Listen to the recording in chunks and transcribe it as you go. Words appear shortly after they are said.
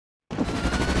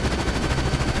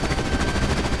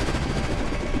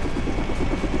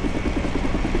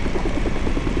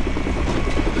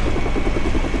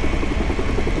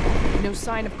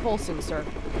Coulson, sir.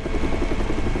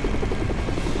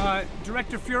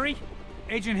 Director Fury?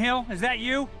 Agent Hill, is that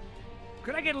you?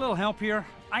 Could I get a little help here?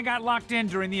 I got locked in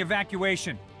during the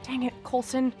evacuation. Dang it,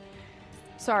 Coulson.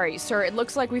 Sorry, sir, it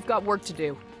looks like we've got work to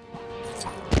do.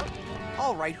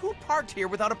 All right, who parked here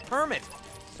without a permit?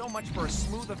 So much for a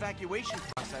smooth evacuation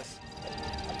process.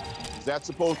 Is that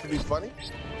supposed to be funny?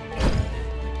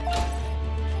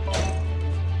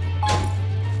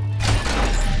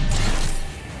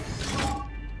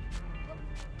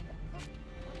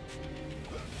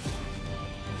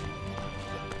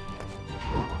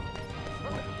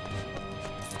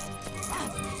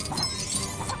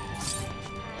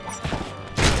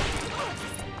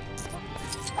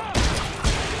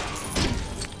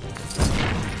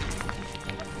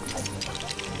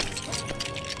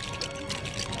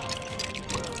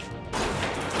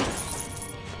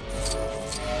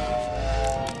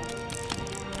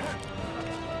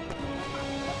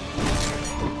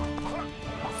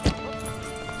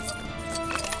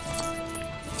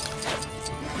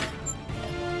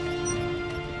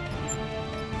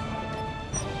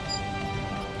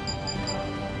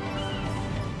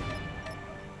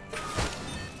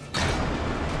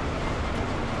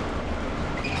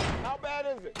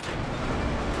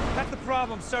 That's the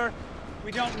problem, sir.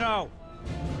 We don't know.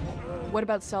 What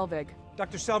about Selvig?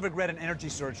 Dr. Selvig read an energy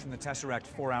surge from the Tesseract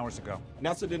 4 hours ago.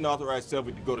 NASA didn't authorize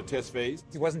Selvig to go to test phase.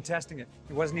 He wasn't testing it.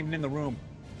 He wasn't even in the room.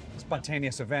 A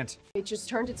spontaneous event. It just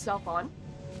turned itself on?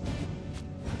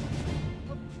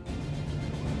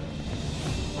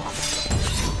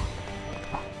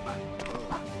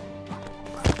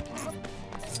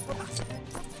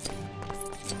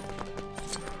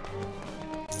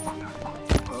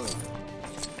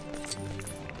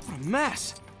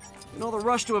 Mess. In all the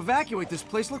rush to evacuate this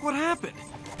place, look what happened.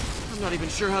 I'm not even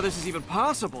sure how this is even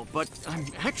possible, but I'm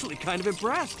actually kind of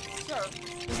impressed. Sir,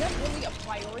 is that really a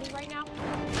priority right now?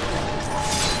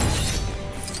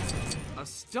 A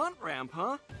stunt ramp,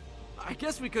 huh? I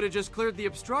guess we could have just cleared the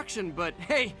obstruction, but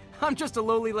hey, I'm just a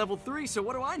lowly level 3, so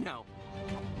what do I know?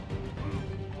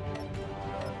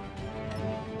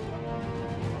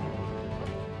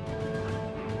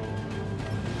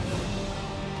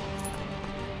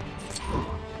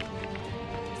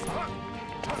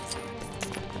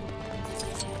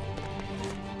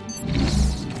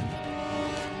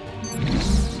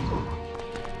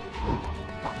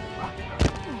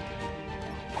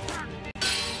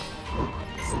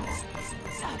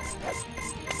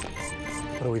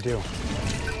 What do we do?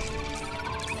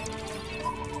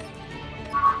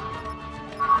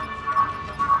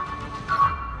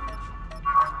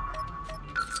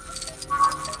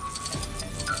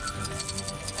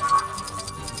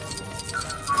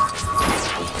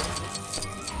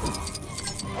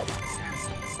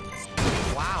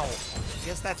 Wow.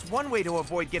 Guess that's one way to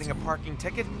avoid getting a parking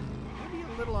ticket. Maybe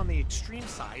a little on the extreme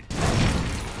side.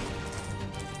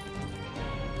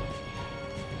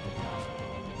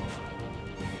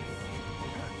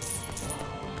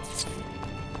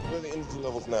 Where are the energy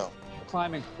levels now?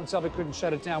 Climbing. When Selvig couldn't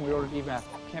shut it down, we ordered evac.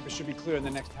 Campus should be clear in the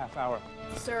next half hour.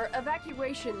 Sir,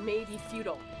 evacuation may be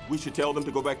futile. We should tell them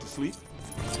to go back to sleep?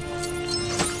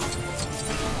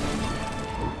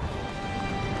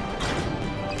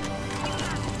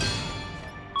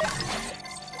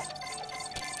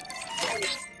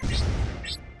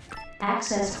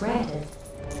 Access granted.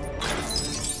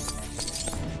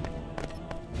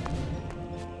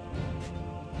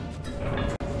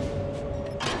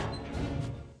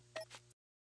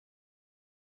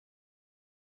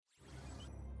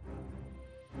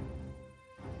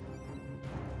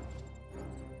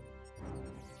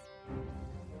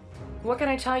 What can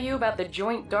I tell you about the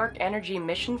Joint Dark Energy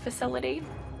Mission Facility?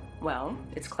 Well,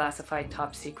 it's classified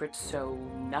top secret, so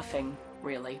nothing,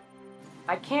 really.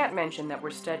 I can't mention that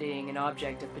we're studying an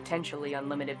object of potentially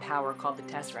unlimited power called the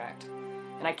Tesseract.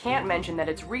 And I can't mention that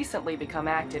it's recently become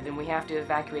active and we have to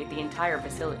evacuate the entire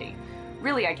facility.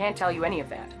 Really, I can't tell you any of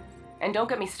that. And don't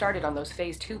get me started on those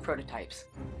Phase 2 prototypes.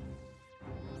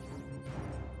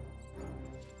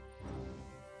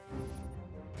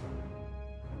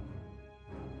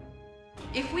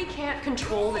 If we can't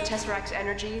control the Tesseract's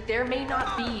energy, there may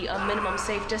not be a minimum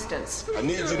safe distance. I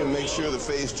need you to make sure the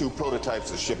Phase 2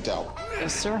 prototypes are shipped out.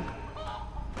 Yes, sir.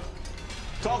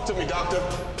 Talk to me, Doctor.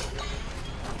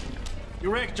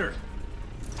 Director,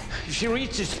 she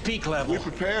reaches peak level. We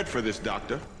prepared for this,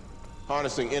 Doctor.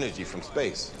 Harnessing energy from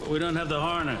space. We don't have the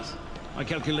harness. My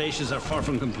calculations are far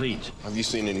from complete. Have you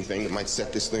seen anything that might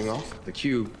set this thing off? The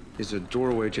cube is a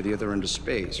doorway to the other end of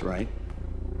space, right?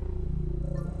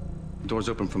 Doors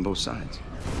open from both sides.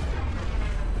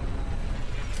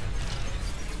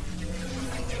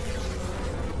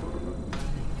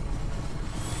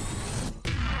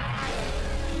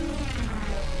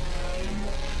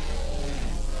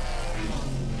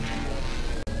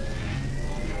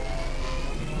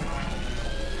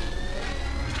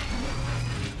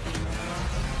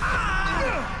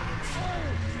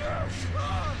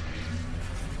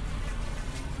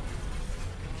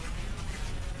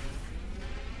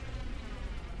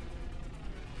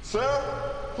 Sir,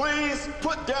 please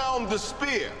put down the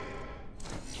spear.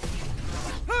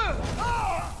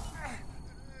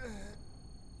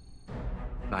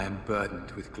 I am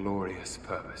burdened with glorious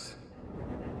purpose.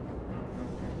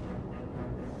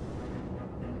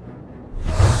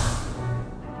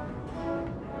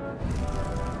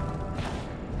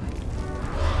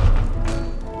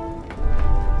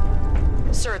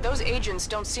 Sir, those agents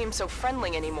don't seem so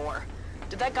friendly anymore.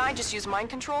 Did that guy just use mind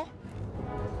control?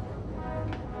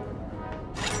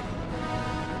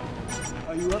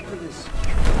 Are you up for this?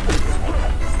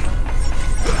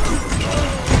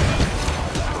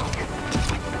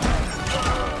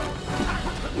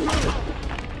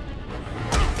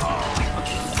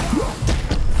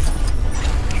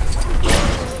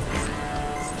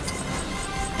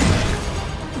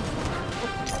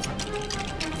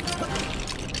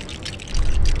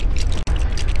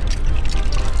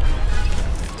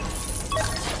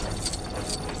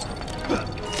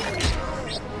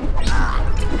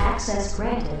 Access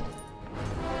granted.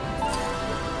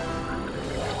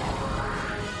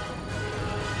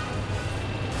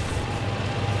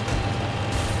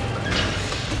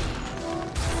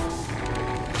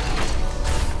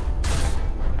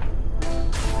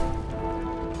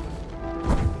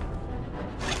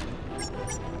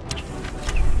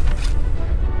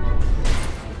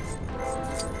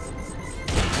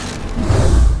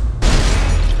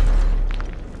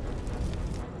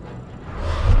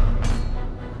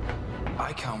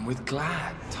 I come with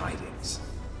glad tidings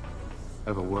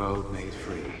of a world made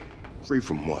free. Free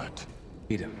from what?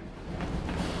 Freedom.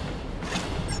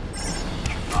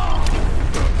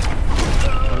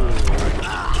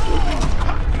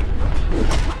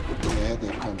 Yeah,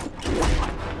 they're coming.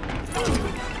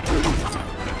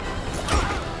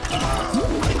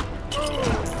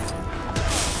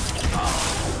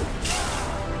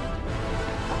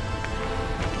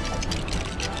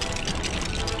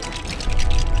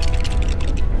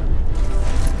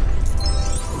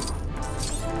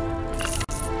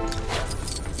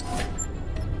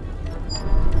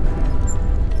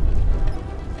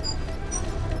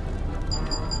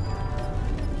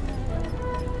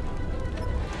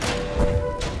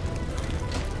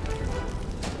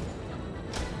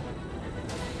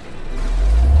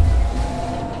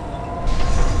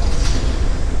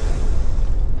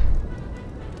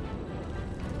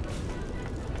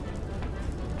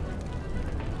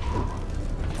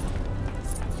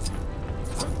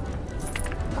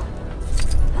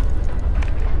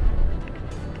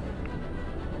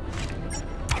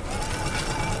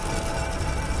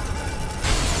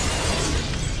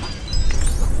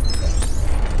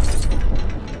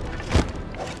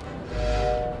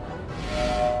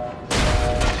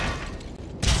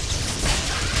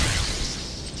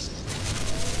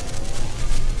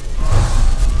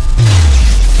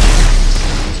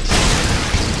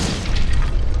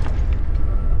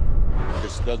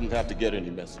 Doesn't have to get any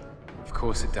messier. Of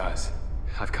course it does.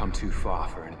 I've come too far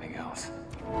for anything else.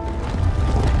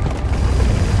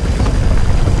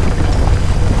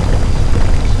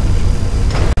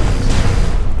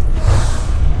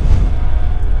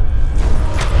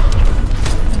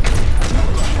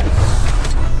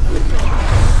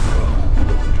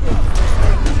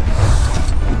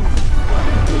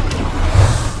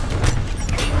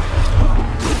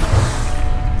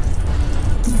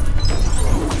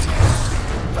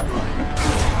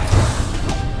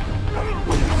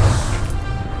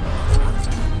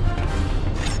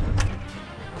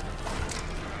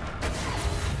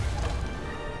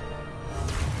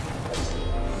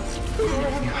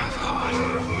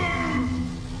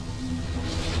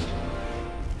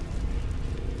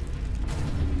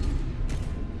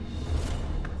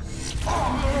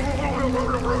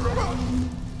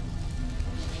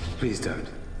 Please don't.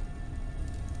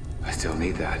 I still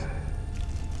need that.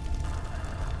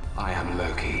 I am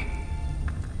Loki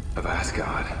of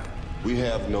Asgard. We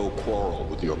have no quarrel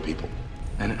with your people.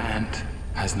 An ant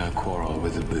has no quarrel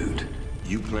with a boot.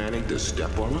 You planning to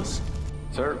step on us?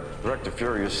 Sir, Director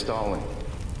Fury is stalling.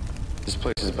 This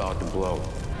place is about to blow.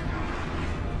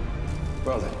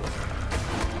 Well then.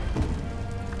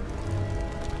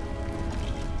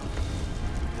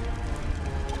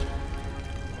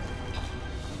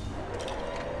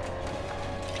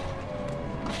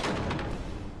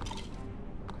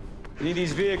 We need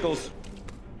these vehicles.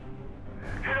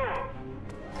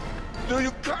 Do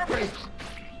you copy?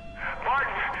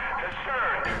 Martin,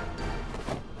 concerned.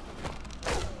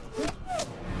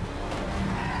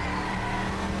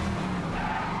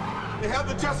 They have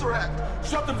the Tesseract.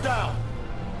 Shut them down.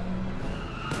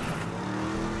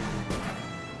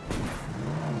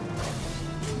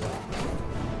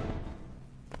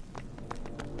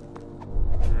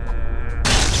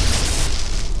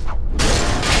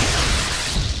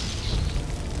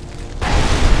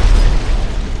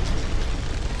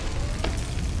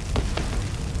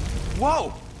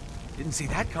 Whoa! Didn't see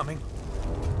that coming.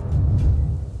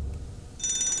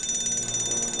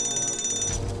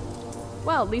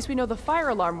 Well, at least we know the fire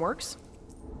alarm works.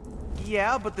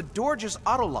 Yeah, but the door just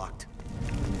auto-locked.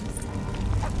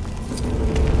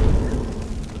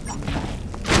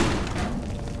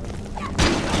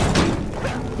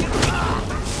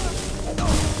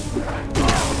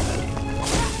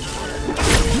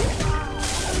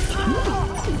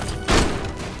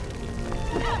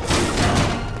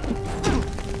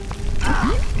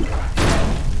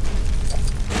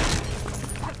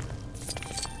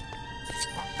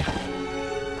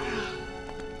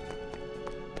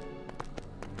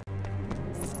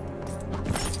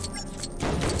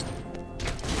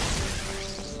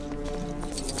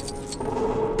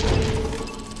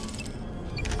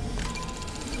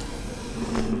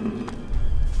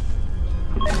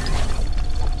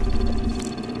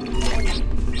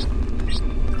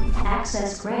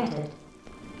 Access granted.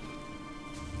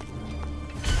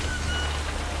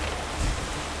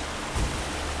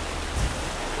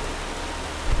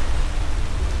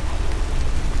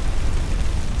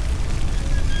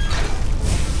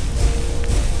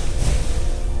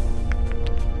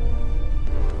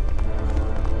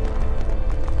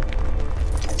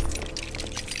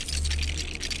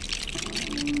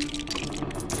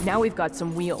 Now we've got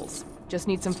some wheels. Just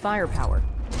need some firepower.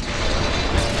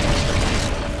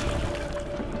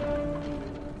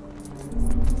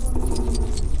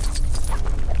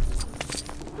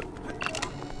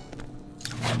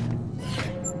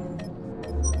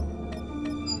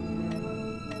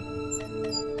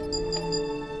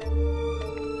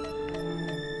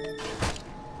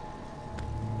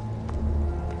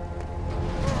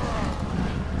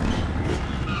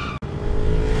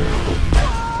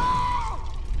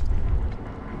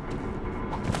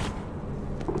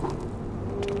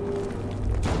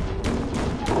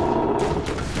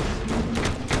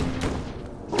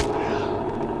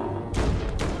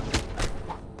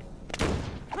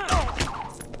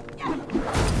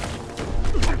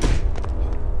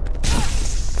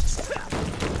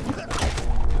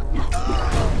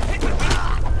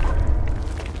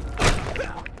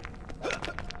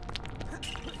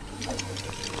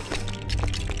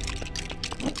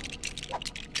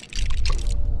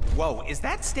 Whoa, is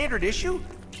that standard issue?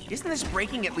 Isn't this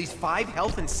breaking at least 5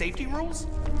 health and safety rules?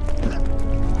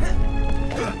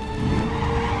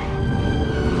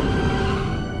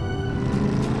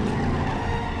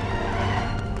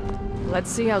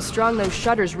 Let's see how strong those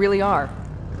shutters really are.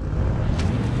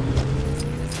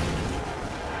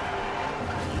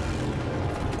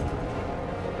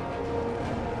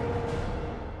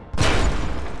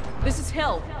 This is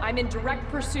Hill. I'm in direct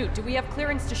pursuit. Do we have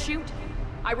clearance to shoot?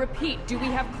 I repeat, do we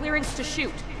have clearance to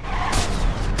shoot?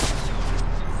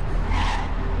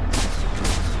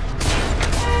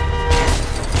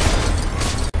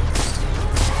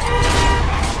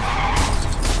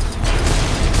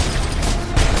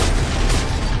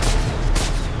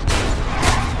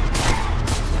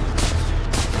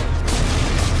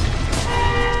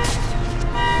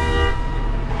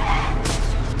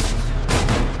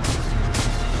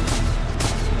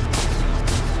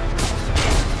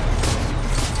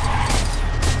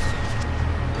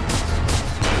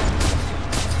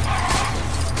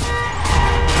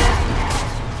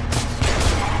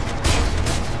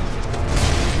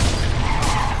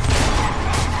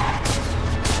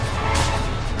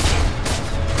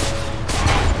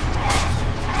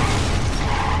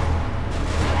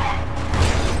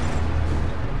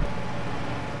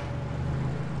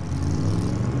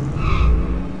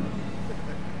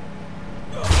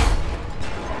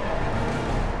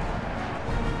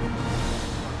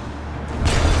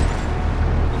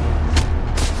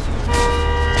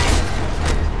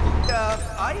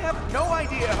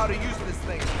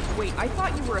 Wait, I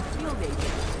thought you were a field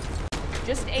agent.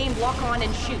 Just aim, lock on,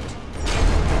 and shoot.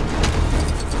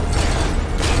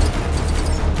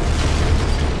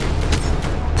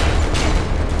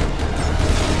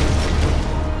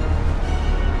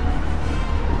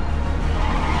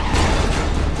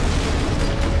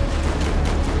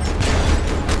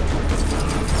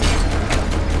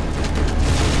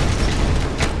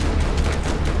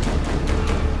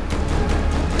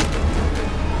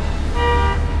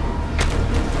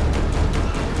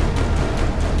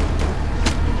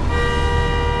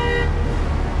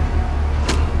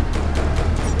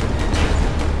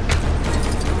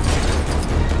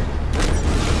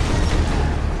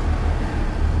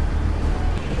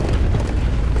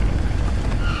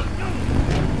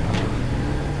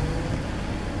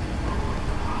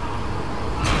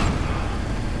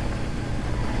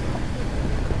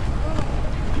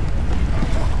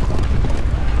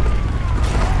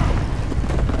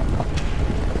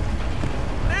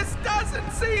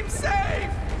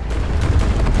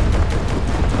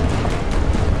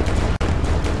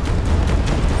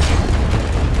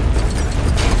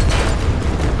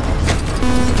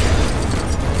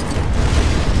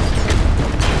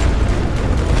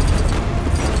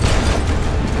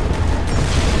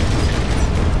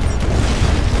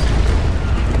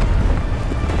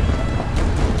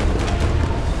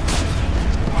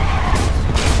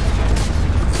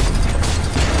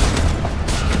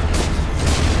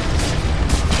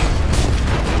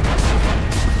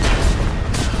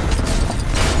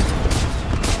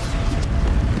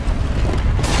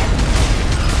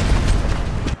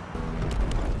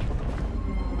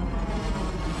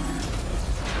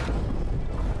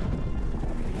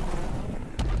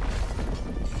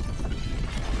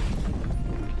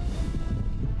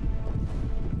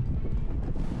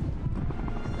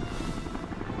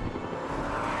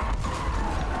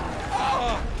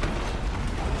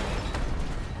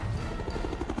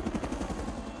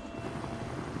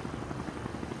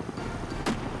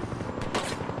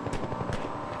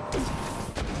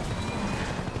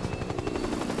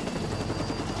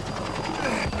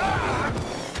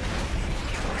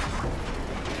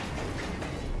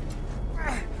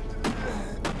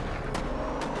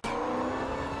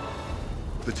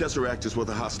 The Tesseract is with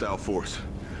a hostile force.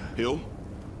 Hill?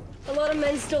 A lot of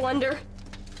men still under.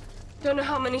 Don't know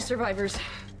how many survivors.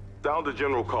 Sound the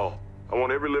general call. I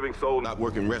want every living soul not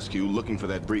working rescue looking for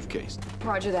that briefcase.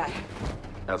 Roger that.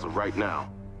 As of right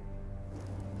now,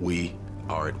 we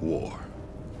are at war.